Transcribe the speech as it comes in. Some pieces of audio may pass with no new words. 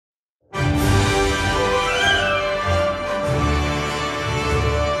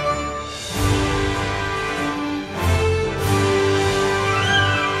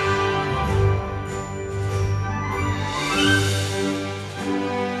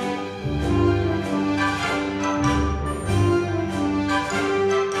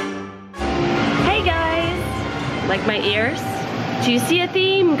like my ears? Do you see a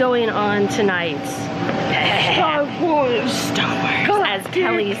theme going on tonight? Star Wars. Star Wars, as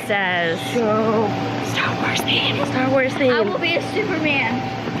Kelly says. Star Wars theme. Star Wars theme. I will be a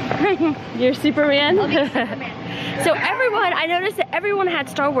Superman. You're Superman? I'll be Superman. So everyone, I noticed that everyone had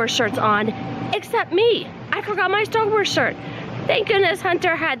Star Wars shirts on, except me. I forgot my Star Wars shirt. Thank goodness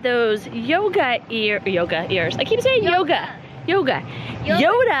Hunter had those yoga ears. I keep saying yoga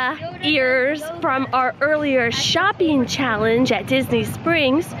ears from our earlier shopping challenge at Disney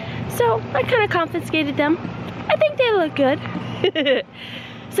Springs. So I kind of confiscated them. I think they look good.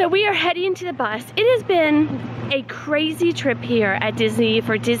 So we are heading to the bus. It has been a crazy trip here at Disney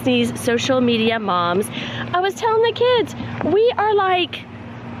for Disney's social media moms. I was telling the kids, we are like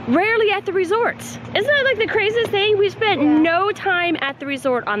rarely at the resorts. Isn't that like the craziest thing? We spent no time at the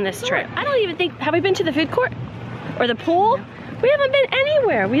resort on this trip. I don't even think, have we been to the food court or the pool? We haven't been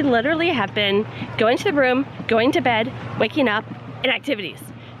anywhere. We literally have been going to the room, going to bed, waking up, and activities.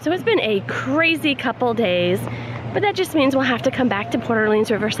 So it's been a crazy couple days, but that just means we'll have to come back to Port Orleans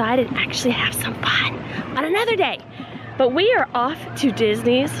Riverside and actually have some fun on another day. But we are off to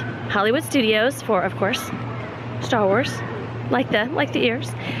Disney's Hollywood Studios for, of course, Star Wars, like the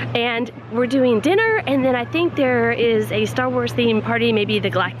ears. And we're doing dinner, and then I think there is a Star Wars themed party, maybe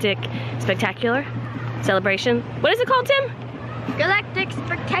the Galactic Spectacular celebration. What is it called, Tim? Galactic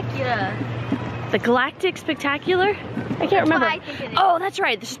Spectacular. The Galactic Spectacular? I can't remember. What I think it is. Oh, that's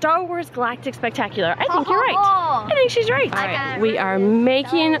right. The Star Wars Galactic Spectacular. I think you're right. I think she's right. All right, we are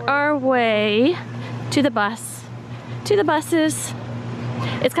making our way to the bus, to the buses.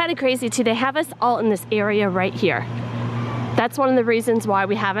 It's kind of crazy too. They have us all in this area right here. That's one of the reasons why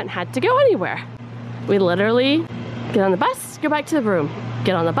we haven't had to go anywhere. We literally get on the bus, go back to the room.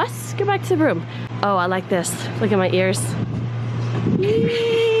 Get on the bus, go back to the room. Oh, I like this. Look at my ears.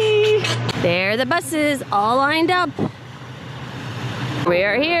 There are the buses all lined up. We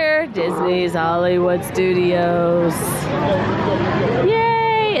are here, Disney's Hollywood Studios.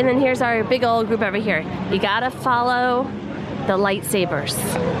 Yay! And then here's our big old group over here. You gotta follow the lightsabers.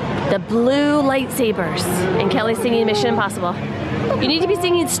 The blue lightsabers. And Kelly's singing Mission Impossible. You need to be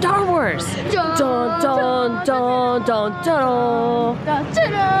singing Star Wars. Dun dun dun dun dun dun.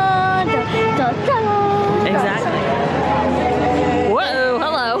 Exactly. Whoa,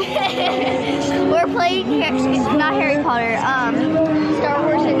 hello. We're playing, not Harry Potter, Star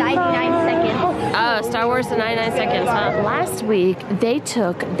Wars in 99 seconds. Oh, Star Wars in 99 seconds, huh? Last week, they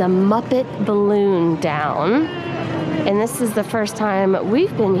took the Muppet balloon down. And this is the first time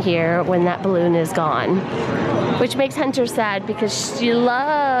we've been here when that balloon is gone. Which makes Hunter sad because she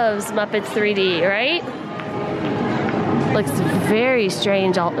loves Muppets 3D, right? Looks very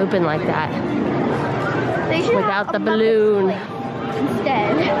strange all open like that. Without the balloon.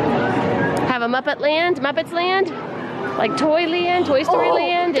 Instead. Have a Muppet Land, Muppets Land? Like Toy Land, Toy Story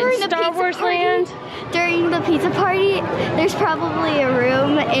Land, and Star Wars Land? During the pizza party, there's probably a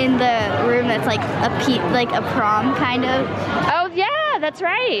room in the room that's like a prom kind of. Oh yeah, that's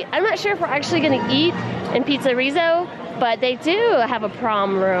right. I'm not sure if we're actually gonna eat in Pizza Rizzo, but they do have a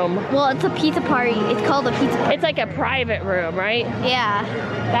prom room. Well, it's a pizza party. It's called a pizza party. It's like a private room, right? Yeah.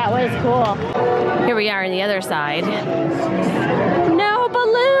 That was cool. Here we are on the other side. No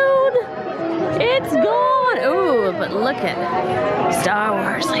balloon! It's gone! Ooh, but look at Star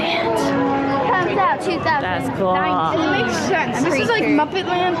Wars Land. Comes out 2019. That's cool. It makes sense. This is like Muppet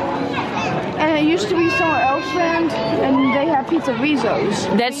Land, and it used to be somewhere else land, and they have Pizza Rizzos.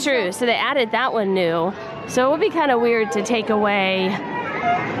 That's true. So they added that one new. So it would be kind of weird to take away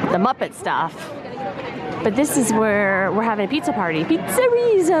the Muppet stuff. But this is where we're having a pizza party. Pizza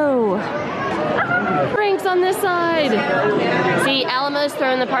Rizzo. Drinks on this side. See, Alamo's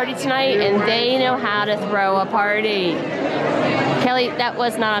throwing the party tonight, and they know how to throw a party. Kelly, that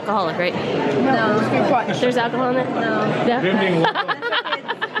was not alcoholic, right? No. There's alcohol in it? No.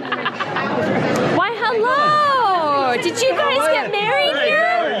 Why, hello! Did you guys get married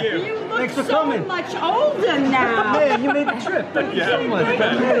here? Thanks for coming. Much older now. Man, you made the trip. Thank you so much.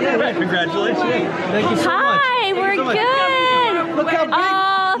 Congratulations. Thank you so much. Hi, we're good. Look how big.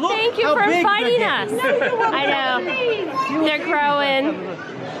 Oh, thank you for inviting us. I know. They're growing.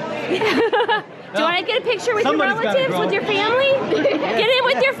 Do you want to get a picture with your relatives, with your family? Get in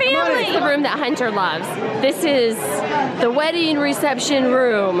with your family. This is the room that Hunter loves. This is the wedding reception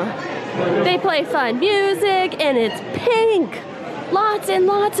room. They play fun music, and it's pink. Lots and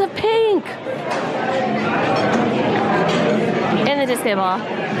lots of pink. And the disco ball.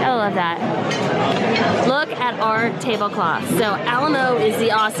 I love that. Look at our tablecloth. So Alamo is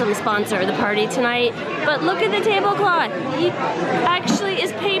the awesome sponsor of the party tonight. But look at the tablecloth. It actually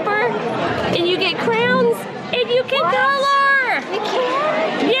is paper, and you get crowns, and you you can color! You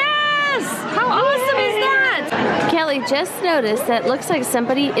can? Yes! How awesome is that? Kelly just noticed that it looks like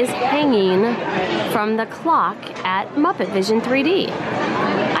somebody is hanging from the clock at Muppet Vision 3D.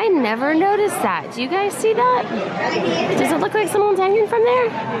 I never noticed that. Do you guys see that? Does it look like someone's hanging from there?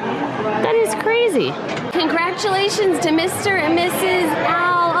 That is crazy. Congratulations to Mr. and Mrs.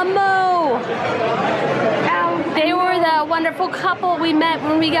 Alamo. They were the wonderful couple we met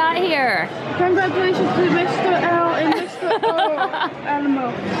when we got here. Congratulations to Mr. L and Mr.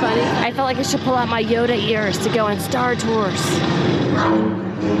 Alamo. Funny. I felt like I should pull out my Yoda ears to go on Star Tours.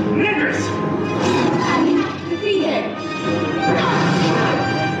 Niggers! Defeated.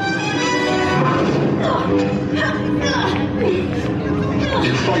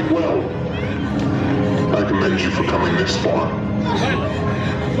 You fight well. I commend you for coming this far.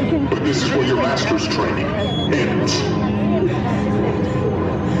 But this is where your master's training ends.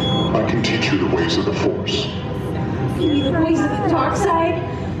 I can teach you the ways of the Force. The ways of the dark side?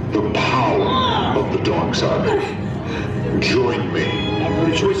 The power of the dark side. Join me.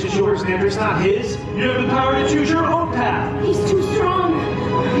 The choice is yours, Andrew. It's not his. You have the power to choose your own path. He's too strong.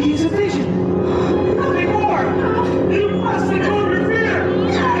 He is a vision. Nothing more. You must let go of your fear.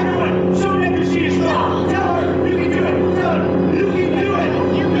 Everyone, show Andrew she is strong. Tell her you can do it. Tell her you can do it.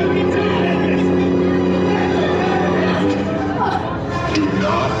 You can do it. Do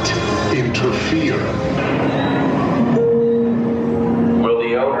not interfere. Will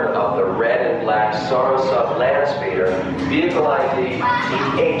the owner of the red and black Sarasub land speeder, vehicle ID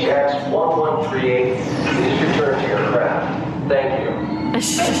HX1138, please return to your craft? Thank you.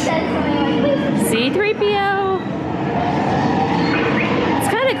 C-3PO. It's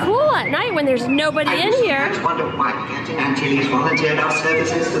kind of cool at night when there's nobody in here. I wonder why Captain Antilles volunteered our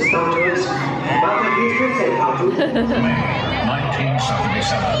services to Star Wars. But he did say how to. May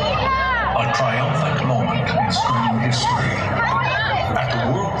 1977. A triumphant moment in screen history. At the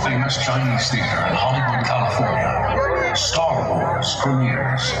world-famous Chinese theater in Hollywood, California, Star Wars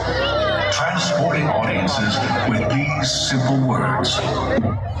premieres, transporting audiences with these simple words.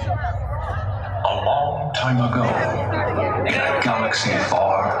 A long time ago, in a galaxy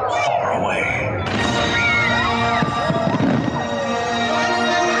far, far away.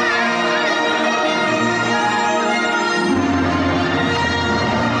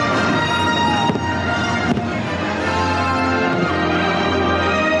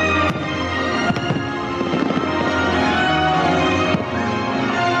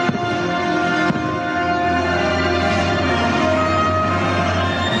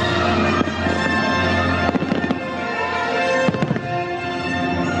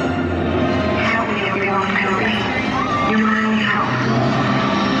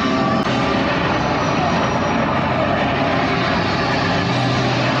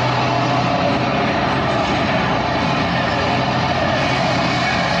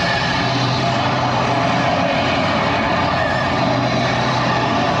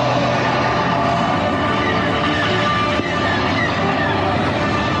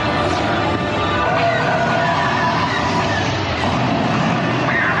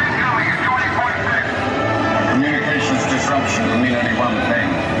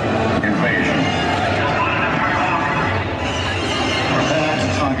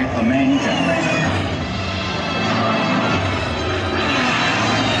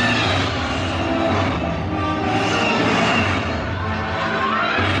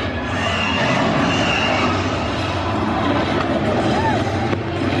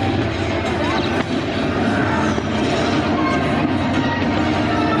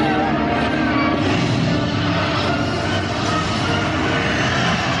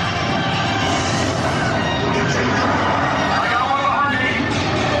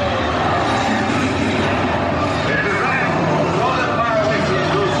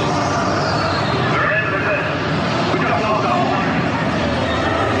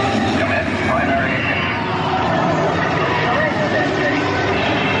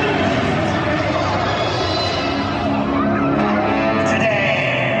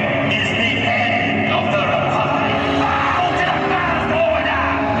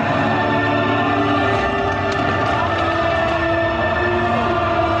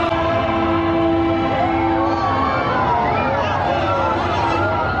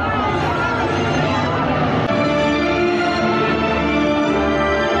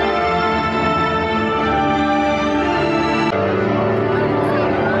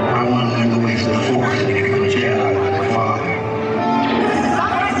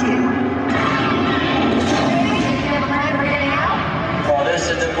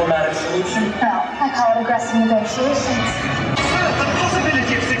 Well, I call it aggressive negotiations. The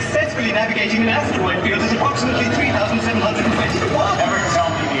possibility of success successfully navigating an asteroid field is approximately 3,721. Never tell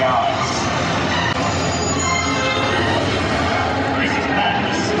me the odds.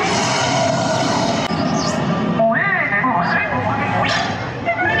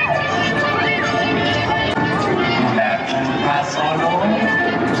 Pass on over.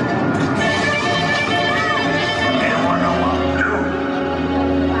 Anyone know what to do?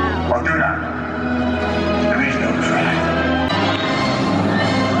 Or do not? There is no try.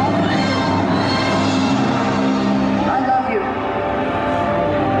 I love you.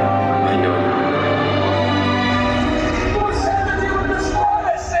 I know. What's happening with the squad? I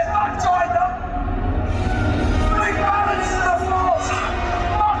said not join them. Bring balance to the force.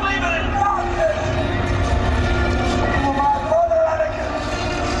 Not leave it in darkness. For my brother Anakin.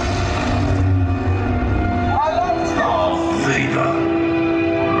 I love you. Vader.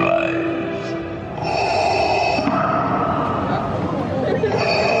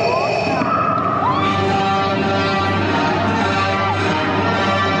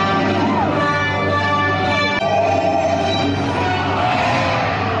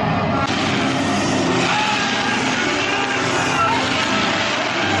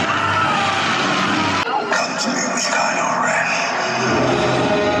 Come to me with Kylo Ren.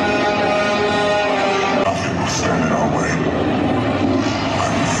 Nothing will stand in our way.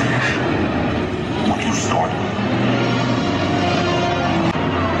 When we finish what you started.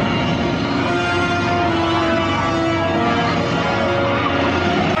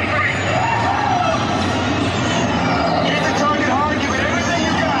 Hit the target hard. Give it everything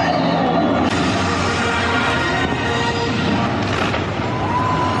you got.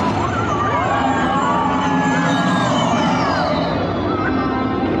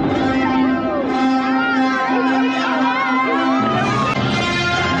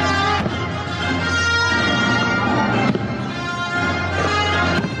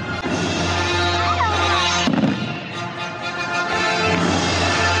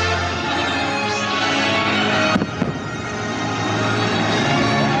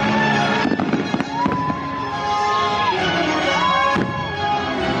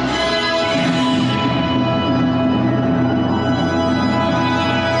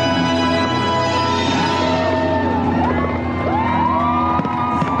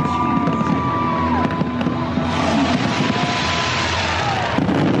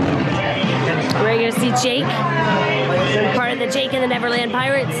 We're gonna see Jake, part of the Jake and the Neverland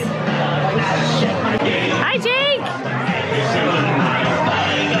Pirates. Hi, Jake!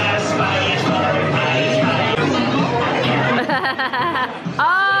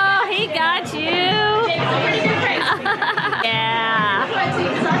 Oh, he got you! Yeah!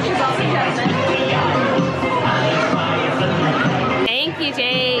 Thank you,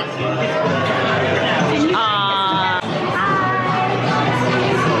 Jake! Aww.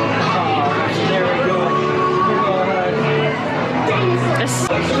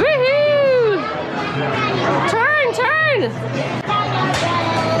 Woohoo! Turn, turn!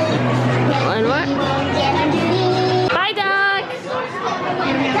 On what? Bye, Doc!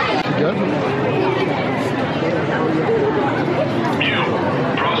 Good. You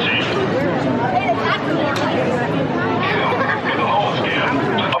proceed. To the whole scale.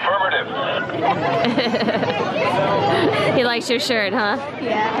 Affirmative. He likes your shirt, huh?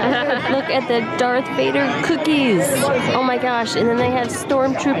 Yeah. Look at the Darth Vader cookies. Oh my gosh, and then they have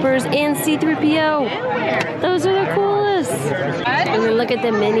Stormtroopers and C-3PO. Those are the coolest. And then look at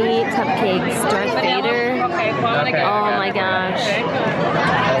the mini cupcakes. Darth Vader. Oh my gosh.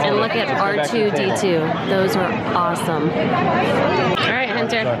 And look at R2-D2. Those are awesome. All right,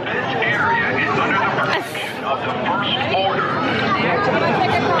 Hunter.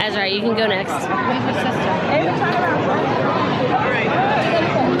 That's right, you can go next.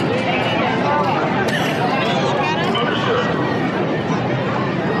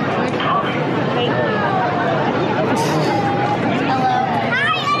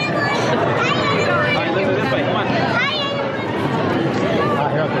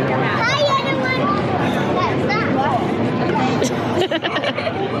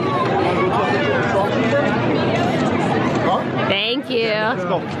 Thank you. Let's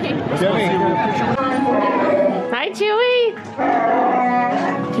go. Jimmy. Hi, Chewie.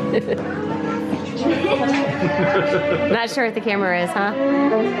 Not sure what the camera is, huh?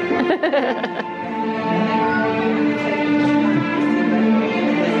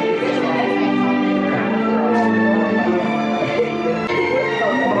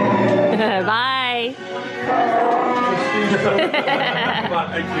 Bye.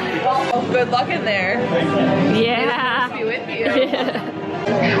 Well, good luck in there. Yeah. Be with you.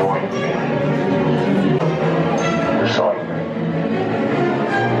 Sorry.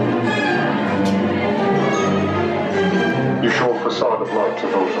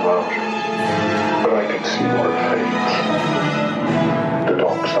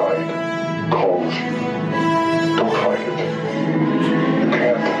 yours. Don't fight it. You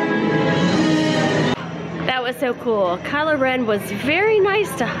can't. That was so cool. Kylo Ren was very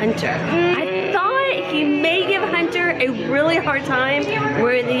nice to Hunter. I thought he may give Hunter a really hard time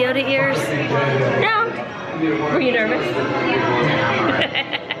wearing the Yoda ears. No. Were you nervous?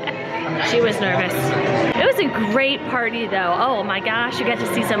 She was nervous. It was a great party though. Oh my gosh, you got to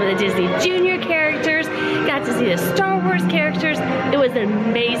see some of the Disney Junior characters, got to see the Star Wars characters. It was an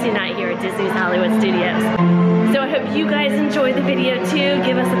amazing night here at Disney's Hollywood Studios. So I hope you guys enjoyed the video too.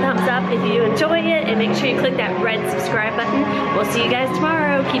 Give us a thumbs up if you enjoy it, and make sure you click that red subscribe button. We'll see you guys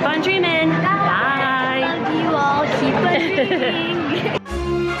tomorrow. Keep on dreaming. Bye. Love you all. Keep on dreaming.